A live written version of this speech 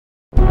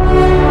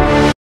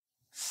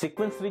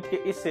Sequence series के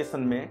इस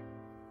session में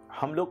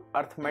हम लोग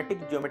अर्थमेटिक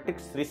ज्योमेट्रिक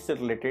सीरीज से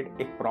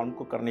रिलेटेड एक प्रॉब्लम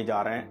को करने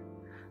जा रहे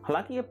हैं।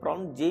 हालांकि ये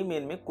प्रॉब्लम जेईई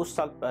मेन में कुछ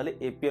साल पहले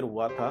अपीयर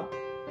हुआ था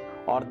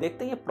और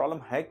देखते हैं ये प्रॉब्लम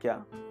है क्या।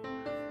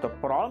 तो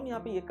प्रॉब्लम यहाँ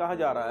पे ये कहा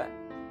जा रहा है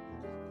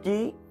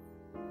कि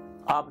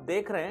आप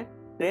देख रहे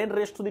हैं 10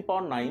 raise to the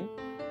power 9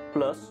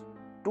 plus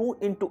 2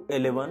 into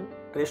 11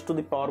 raise to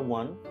the power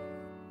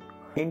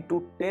 1 into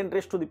 10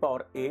 raise to the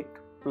power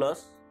 8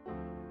 plus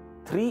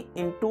 3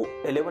 into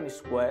 11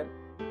 square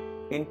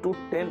into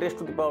 10 raised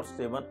to the power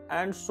 7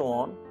 and so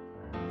on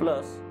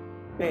plus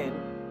 10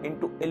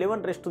 into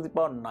 11 raised to the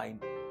power 9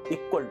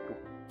 equal to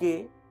k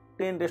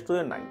 10 raised to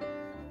the 9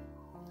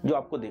 जो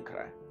आपको दिख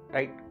रहा है,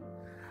 right.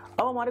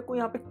 अब हमारे को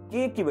यहाँ पे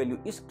k की वैल्यू,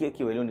 इस k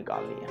की वैल्यू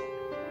निकालनी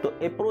है। तो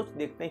अप्रोच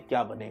देखते हैं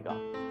क्या बनेगा।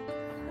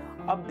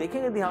 अब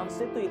देखेंगे ध्यान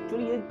से तो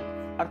एक्चुअली ये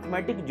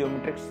अर्थमेटिक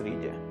ज्योमेट्रिक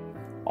सीरीज है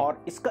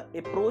और इसका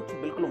अप्रोच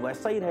बिल्कुल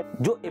वैसा ही है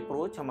जो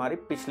अप्रोच हमारे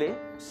पिछले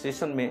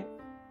सेशन में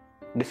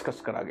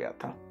डिस्कस करा गया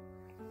था।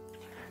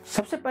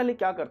 सबसे पहले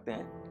क्या करते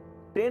हैं,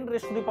 10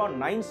 रेज़ टू द पावर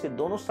 9 से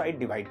दोनों साइड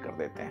डिवाइड कर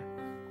देते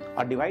हैं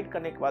और डिवाइड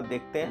करने के बाद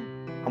देखते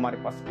हैं हमारे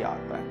पास क्या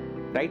आता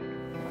है, राइट।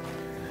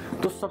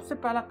 तो सबसे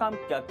पहला काम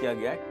क्या किया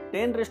गया है,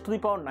 10 रेज़ टू द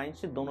पावर 9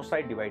 से दोनों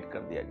साइड डिवाइड कर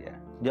दिया गया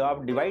है। जब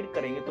आप डिवाइड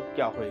करेंगे तो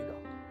क्या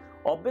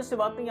होगा, ऑब्वियस सी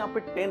बात है, यहाँ पे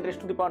 10 रेज़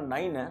टू द पावर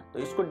 9 है तो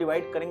इसको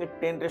डिवाइड करेंगे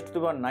 10 रेज़ टू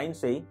द पावर 9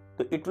 से ही,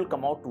 तो it will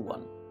come out to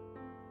 1।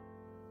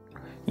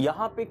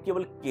 यहां पे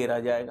केवल k रह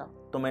जाएगा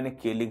तो मैंने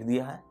k लिख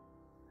दिया है।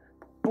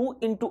 2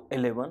 into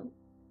 11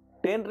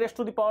 10 raise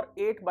to the power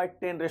 8 by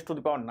 10 raise to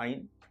the power 9,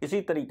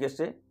 इसी तरीके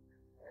से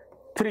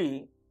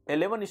 3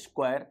 11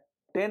 square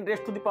 10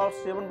 raise to the power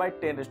 7 by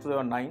 10 raise to the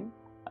power 9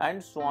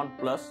 and so on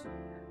plus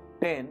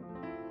 10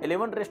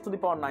 11 raise to the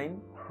power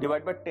 9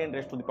 divide by 10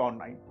 raise to the power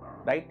 9,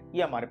 right.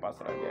 ये हमारे पास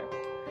रह गया।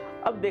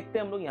 अब देखते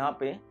हैं हम लोग यहाँ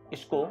पे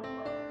इसको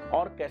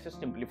और कैसे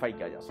सिंप्लीफाई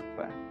किया जा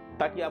सकता है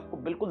ताकि आपको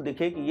बिल्कुल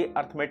दिखे कि ये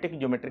अर्थमेटिक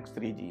ज्योमेट्रिक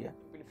सीरीज ही है।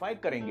 सिंप्लीफाई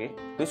करेंगे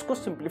तो इसको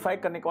सिंप्लीफाई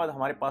करने के बाद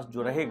हमारे पास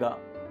जो रहेगा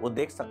वो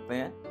देख सकते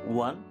हैं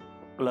 1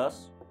 प्लस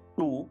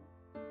 2,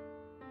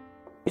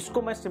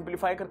 इसको मैं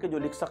सिंप्लीफाई करके जो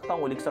लिख सकता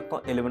हूं वो लिख सकता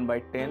हूं 11 बाई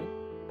 10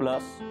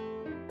 प्लस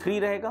 3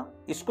 रहेगा।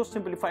 इसको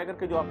सिंप्लीफाई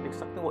करके जो आप लिख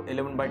सकते हैं वो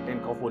 11 बाई 10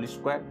 का होल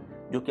स्क्वायर,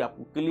 जो कि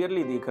आपको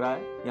क्लियरली दिख रहा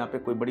है, यहाँ पे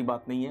कोई बड़ी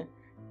बात नहीं है।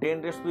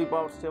 10 raise to the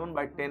power 7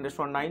 by 10 raise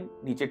to the power 9,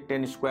 नीचे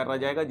 10 स्क्वायर रह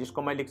जाएगा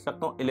जिसको मैं लिख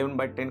सकता हूँ 11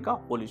 बाई 10 का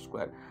whole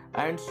square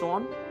and so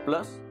on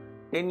plus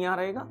 10 यहाँ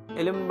रहेगा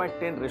 11 by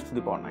 10 raise to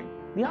the power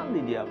 9। ध्यान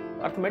दीजिए, आप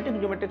अर्थमेटिक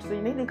ज्योमेट्रिक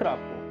से नहीं दिख रहा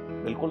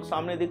आपको, बिल्कुल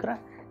सामने दिख रहा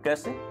है।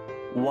 कैसे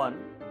 1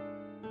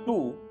 2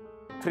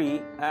 3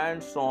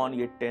 एंड सो ऑन,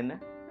 ये 10 है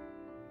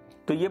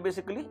तो ये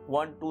basically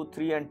 1 2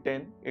 3 and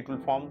 10 it will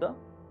form the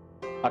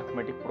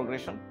arithmetic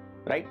progression,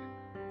 right.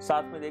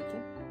 साथ में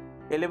देखिए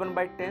 11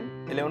 बाई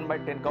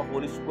 10 का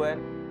whole square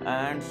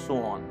and so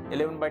on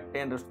 11 by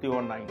 10 raise to the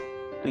power 9,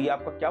 तो ये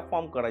आपका क्या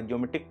फॉर्म कर रहा है,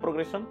 geometric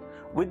progression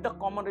with the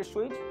common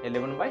ratio is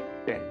 11 by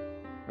 10,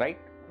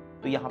 right.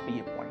 तो यहाँ पे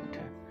ये पॉइंट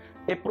है।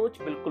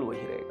 अप्रोच बिल्कुल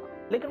वही रहेगा,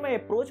 लेकिन मैं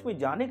अप्रोच में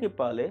जाने के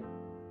पहले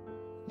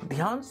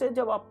ध्यान से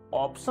जब आप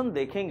ऑप्शन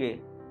देखेंगे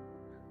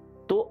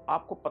तो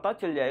आपको पता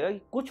चल जाएगा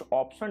कि कुछ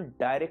ऑप्शन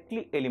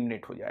डायरेक्टली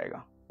एलिमिनेट हो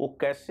जाएगा। वो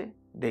कैसे,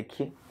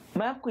 देखिए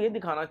मैं आपको ये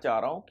दिखाना चाह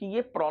रहा हूं कि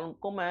ये प्रॉब्लम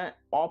को मैं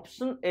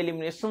ऑप्शन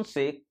एलिमिनेशन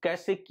से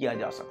कैसे किया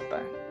जा सकता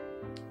है।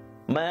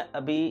 मैं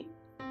अभी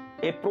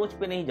अप्रोच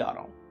पे नहीं जा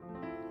रहा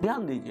हूं,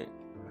 ध्यान दीजिए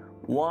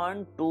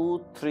 1 2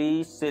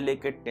 3 से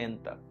लेकर 10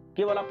 तक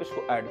केवल आप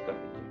इसको ऐड कर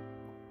दीजिए।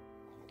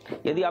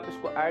 यदि आप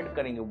इसको ऐड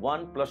करेंगे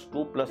 1 plus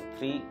 2 plus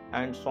 3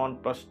 and so on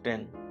plus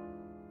 10,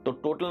 तो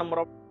टोटल नंबर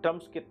ऑफ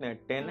टर्म्स कितने हैं,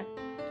 10 है।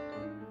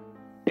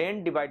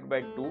 10 divide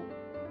by 2,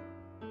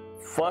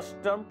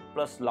 first term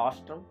plus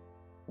last term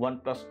 1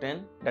 plus 10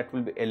 that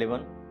will be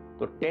 11,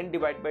 तो 10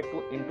 divide by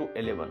 2 into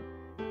 11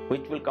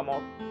 which will come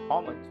out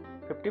how much,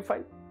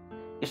 55।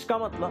 इसका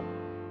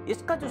मतलब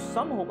इसका जो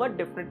सम होगा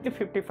डेफिनेटली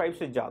 55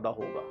 से ज्यादा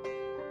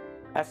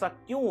होगा। ऐसा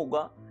क्यों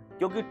होगा,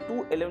 क्योंकि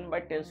 2 11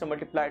 बाय 10 से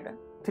मल्टीप्लाइड है,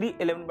 3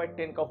 11 बाई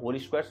 10 का होल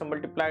स्क्वायर से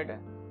मल्टीप्लाइड है,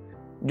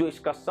 जो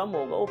इसका सम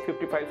होगा वो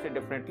 55 से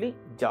डेफिनेटली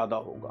ज्यादा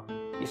होगा।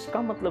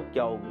 इसका मतलब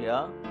क्या हो गया,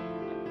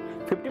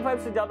 55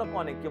 से ज्यादा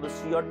कौन है, केवल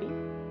सी और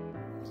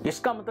डी।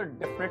 इसका मतलब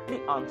डेफिनेटली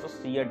आंसर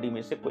सी या डी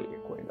में से कोई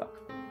एक होगा।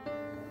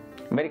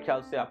 मेरे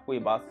ख्याल से आपको ये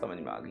बात समझ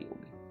में आ गई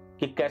होगी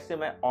कि कैसे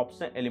मैं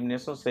ऑप्शन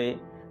एलिमिनेशन से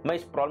मैं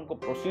इस प्रॉब्लम को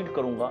प्रोसीड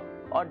करूंगा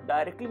और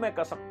डायरेक्टली मैं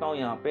कह सकता हूं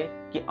यहाँ पे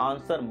कि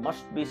आंसर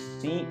मस्ट बी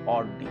सी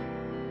और डी।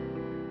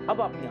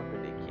 अब आप यहाँ पे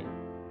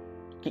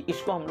कि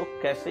इसको हम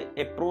लोग कैसे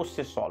अप्रोच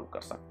से सॉल्व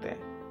कर सकते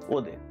हैं वो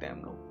देखते हैं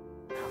हम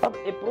लोग। अब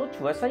अप्रोच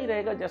वैसा ही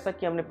रहेगा जैसा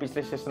कि हमने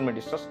पिछले सेशन में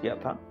डिस्कस किया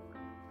था।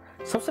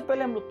 सबसे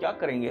पहले हम लोग क्या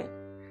करेंगे,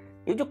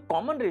 ये जो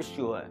कॉमन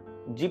रेशियो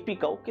है जीपी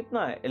का वो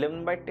कितना है,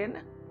 11 बाई 10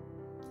 है।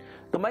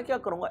 तो मैं क्या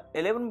करूंगा,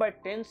 11 बाई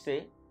 10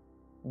 से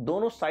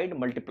दोनों साइड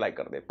मल्टीप्लाई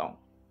कर देता हूं,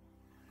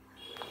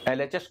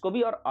 LHS को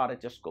भी और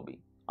RHS को भी।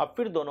 अब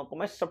फिर दोनों को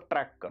मैं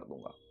सब्ट्रैक्ट कर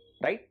दूंगा,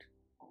 राइट।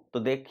 तो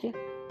देखिए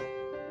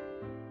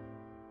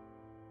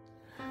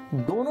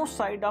दोनों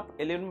साइड आप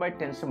 11 बाई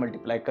 10 से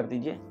मल्टीप्लाई कर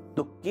दीजिए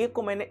तो k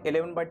को मैंने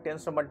 11/10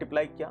 से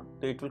मल्टीप्लाई किया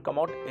तो it will come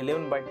out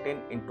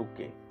 11/10 into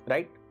k,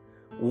 right.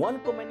 1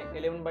 को मैंने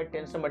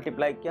 11/10 से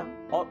मल्टीप्लाई किया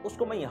और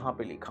उसको मैं यहाँ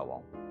पे लिखा हुआ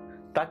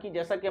हूँ, ताकि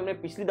जैसा कि हमने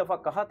पिछली दफा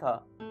कहा था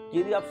कि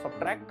यदि आप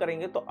सब्ट्रैक्ट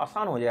करेंगे तो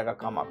आसान हो जाएगा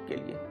काम आपके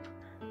लिए।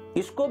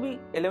 इसको भी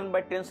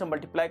 11/10 से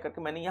मल्टीप्लाई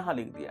करके मैंने यहाँ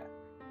लिख दिया है।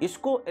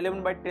 इसको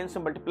 11/10 से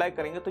मल्टीप्लाई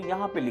करेंगे तो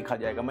यहाँ पे लिखा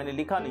जाएगा, मैंने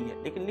लिखा नहीं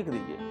है लेकिन लिख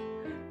दीजिए।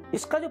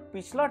 इसका जो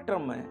पिछला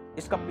टर्म है,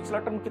 इसका पिछला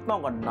टर्म कितना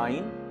होगा,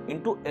 9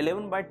 into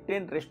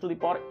 11/10 rest to the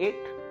power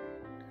 8।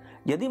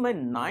 यदि मैं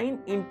 9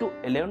 into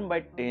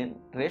 11/10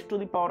 rest to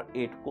the power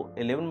 8 को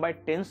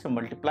 11/10 से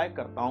मल्टीप्लाई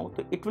करता हूं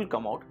तो it will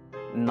come out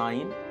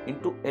 9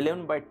 into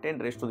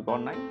 11/10 rest to the power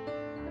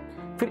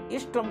 9। फिर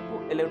इस टर्म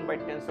को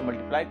 11/10 से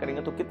मल्टीप्लाई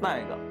करेंगे तो कितना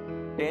आएगा,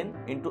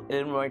 10 into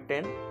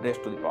 11/10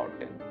 rest to the power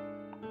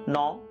 10।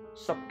 Now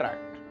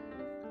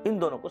subtract, इन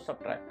दोनों को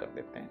सब्ट्रैक्ट कर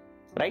देते हैं,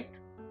 राइट।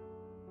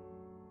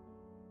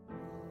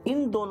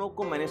 इन दोनों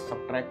को मैंने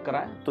सब्ट्रैक्ट करा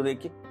है तो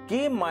देखिए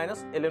k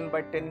माइनस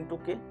 11/10 इंटू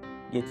k,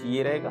 ये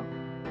चाहिए रहेगा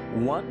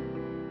 1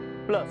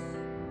 plus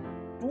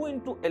 2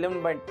 into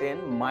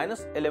 11/10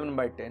 minus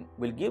 11/10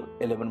 will give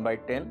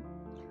 11/10।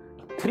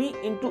 3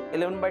 into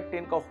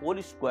 11/10 का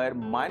whole square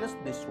minus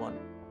this one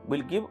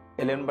will give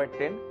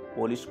 11/10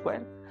 whole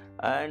square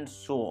and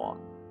so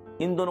on.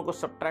 इन दोनों को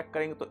सब्ट्रैक्ट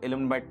करेंगे तो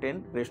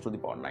 11/10 rest to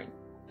the power 9।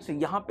 so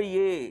यहाँ पे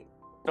ये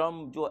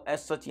टर्म जो एज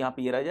सच यहाँ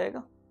पे ये रह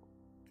जाएगा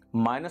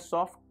minus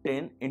of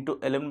 10 into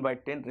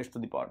 11/10 rest to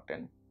the power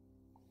 10।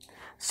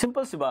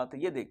 Simple सी बात है,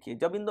 ये देखिए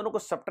जब इन दोनों को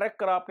सब्ट्रैक्ट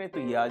करा आपने तो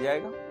ये आ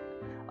जाएगा।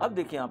 अब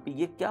देखिए यहाँ पे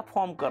ये क्या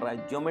फॉर्म कर रहा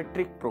है,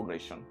 ज्योमेट्रिक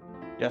प्रोग्रेशन,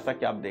 जैसा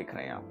कि आप देख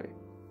रहे हैं यहाँ पे।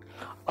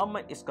 अब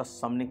मैं इसका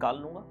सम निकाल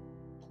लूंगा,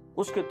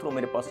 उसके थ्रू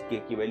मेरे पास k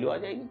की वैल्यू आ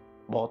जाएगी,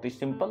 बहुत ही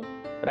सिंपल,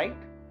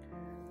 राइट।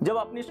 जब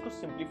आपने इसको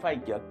सिंप्लीफाई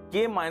किया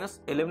k minus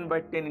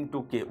 11/10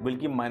 into k will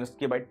give minus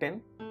k/10।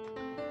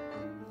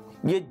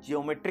 ये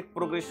ज्योमेट्रिक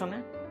प्रोग्रेशन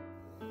है,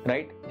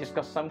 राइट,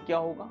 जिसका सम क्या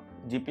होगा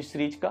जीपी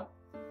सीरीज का,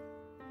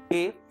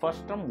 a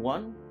first term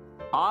 1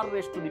 r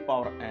rest to the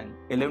power n,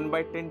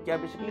 11/10 क्या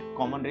बेसिकली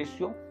कॉमन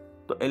रेशियो,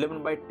 तो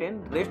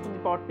 11/10 रेस्ट टू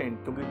द पावर 10,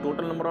 क्योंकि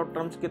टोटल नंबर ऑफ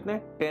टर्म्स कितने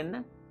 10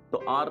 है,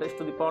 तो r rest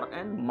to the power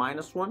n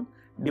minus 1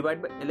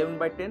 divide by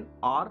 11/10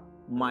 r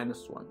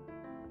minus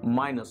 1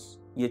 minus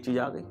ये चीज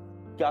आ गई।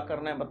 क्या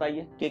करना है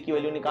बताइए, k की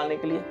वैल्यू निकालने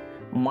के लिए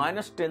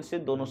 -10 से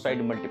दोनों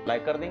साइड मल्टीप्लाई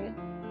कर देंगे,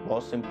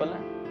 बहुत सिंपल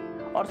है,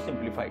 और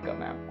सिंप्लीफाई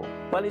करना है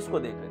आपको। पहले इसको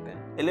देख लेते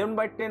हैं,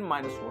 11/10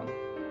 माइनस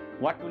 1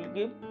 व्हाट विल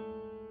गिव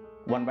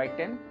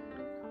 1/10।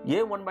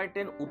 ये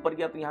 1/10 ऊपर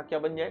गया तो यहाँ क्या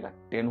बन जाएगा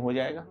 10 हो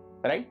जाएगा,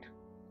 राइट।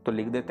 तो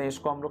लिख देते हैं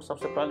इसको हम लोग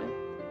सबसे पहले,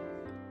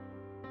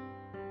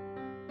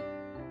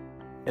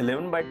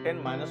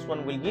 11/10 माइनस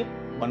 1 विल गिव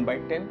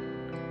 1/10।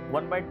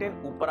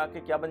 1/10 ऊपर आके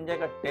क्या बन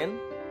जाएगा 10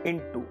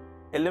 into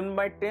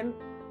 11/10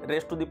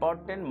 rest to the power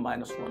 10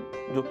 minus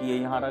 1, जो कि ये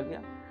यहाँ रह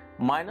गया,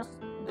 minus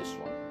this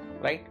one,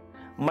 right.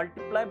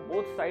 Multiply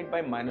both side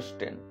by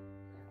 -10।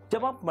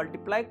 जब आप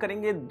मल्टीप्लाई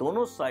करेंगे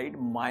दोनों साइड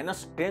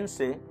 -10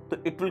 से तो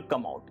इट विल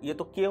कम आउट, ये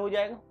तो k हो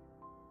जाएगा,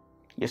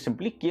 ये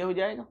सिंपली k हो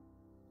जाएगा।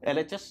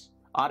 LHS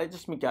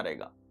RHS में क्या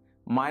रहेगा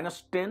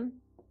 -10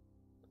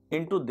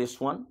 into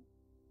this one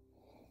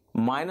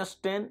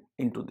 -10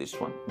 into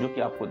this one, जो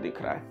कि आपको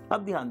दिख रहा है।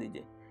 अब ध्यान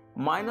दीजिए,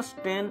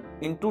 -10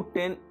 into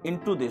 10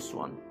 into this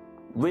one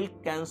will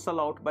cancel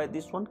out by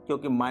this one,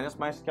 क्योंकि माइनस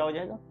माइनस क्या हो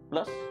जाएगा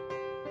प्लस,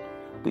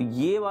 तो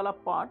ये वाला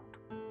पार्ट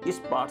इस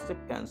पार्ट से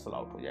कैंसल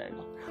आउट हो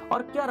जाएगा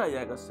और क्या रह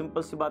जाएगा,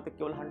 सिंपल सी बात है,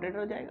 केवल 100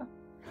 रह जाएगा।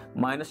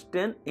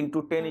 -10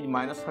 into 10 is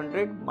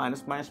 -100,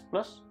 minus minus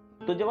plus,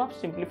 तो जब आप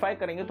सिंप्लीफाई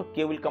करेंगे तो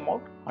k will come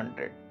out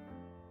 100।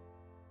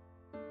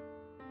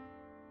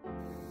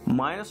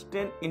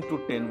 -10 into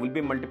 10 will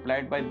be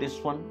multiplied by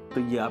this one,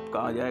 तो ये आपका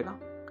आ जाएगा,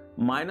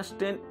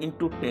 -10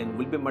 into 10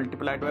 will be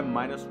multiplied by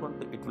 -1,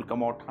 तो it will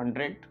come out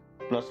 100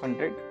 plus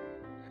 100,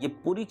 ये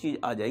पूरी चीज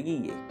आ जाएगी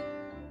ये।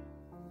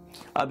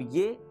 अब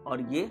ये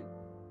और ये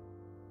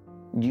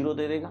 0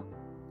 दे देगा,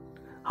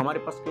 हमारे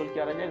पास केवल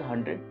क्या रह जाएगा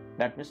 100,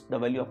 that means the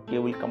value of k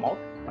will come out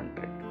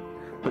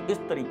 100। तो इस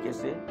तरीके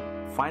से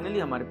फाइनली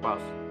हमारे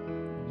पास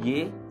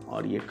ये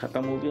और ये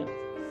खत्म हो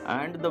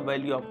गया and the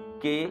value of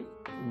k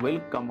will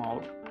come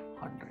out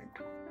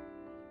 100,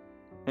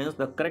 means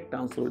the correct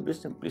answer will be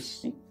simply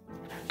C।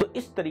 तो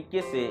इस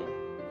तरीके से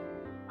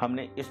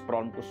हमने इस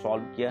प्रॉब्लम को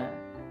सॉल्व किया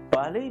है।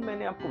 पहले ही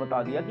मैंने आपको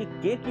बता दिया कि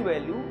k की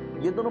वैल्यू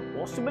ये दोनों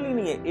पॉसिबल ही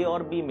नहीं है a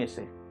और b में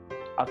से।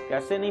 अब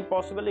कैसे नहीं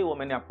पॉसिबल है वो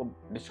मैंने आपको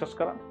डिस्कस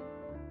करा।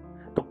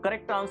 तो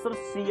करेक्ट आंसर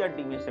C या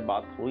D में से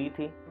बात हुई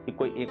थी कि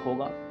कोई एक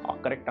होगा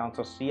और करेक्ट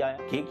आंसर C आया।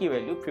 k की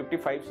वैल्यू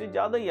 55 से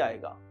ज्यादा ही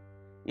आएगा।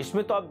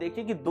 इसमें तो आप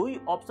देखिए कि दो ही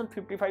ऑप्शन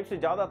 55 से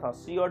ज्यादा था,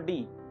 C और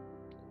D।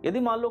 यदि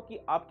मान लो कि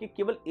आपके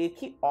केवल एक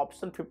ही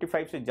ऑप्शन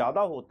 55 से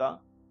ज्यादा होता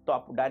तो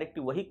आप डायरेक्ट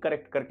वही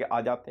करेक्ट करके आ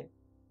जाते।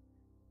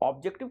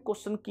 ऑब्जेक्टिव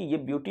क्वेश्चन की ये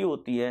ब्यूटी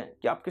होती है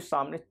कि आपके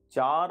सामने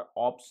 4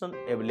 ऑप्शन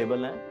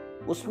अवेलेबल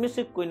हैं, उसमें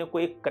से कोई ना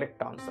कोई एक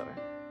करेक्ट आंसर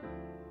है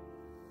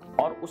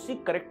और उसी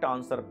करेक्ट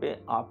आंसर पे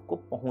आपको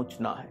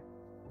पहुंचना है।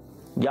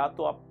 या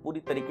तो आप पूरी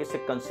तरीके से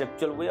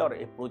कंसेप्चुअल वे और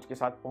अप्रोच के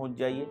साथ पहुंच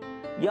जाइए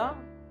या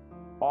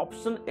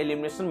ऑप्शन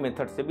एलिमिनेशन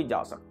मेथड से भी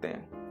जा सकते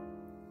हैं।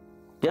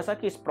 जैसा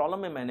कि इस प्रॉब्लम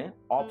में मैंने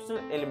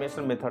ऑप्शनल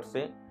एलिमिनेशन मेथड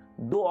से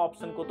 2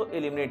 ऑप्शन को तो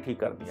एलिमिनेट ही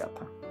कर दिया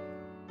था।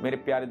 मेरे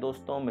प्यारे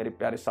दोस्तों, मेरे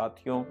प्यारे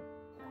साथियों,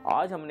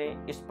 आज हमने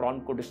इस प्रॉब्लम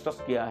को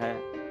डिस्कस किया है,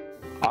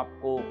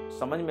 आपको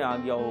समझ में आ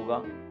गया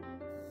होगा।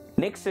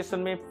 नेक्स्ट सेशन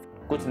में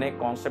कुछ नए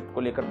कॉन्सेप्ट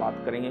को लेकर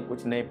बात करेंगे,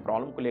 कुछ नए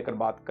प्रॉब्लम को लेकर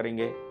बात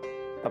करेंगे।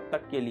 तब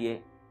तक के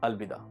लिए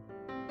अलविदा।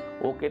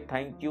 Okay,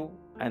 thank you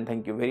and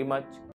thank you very much.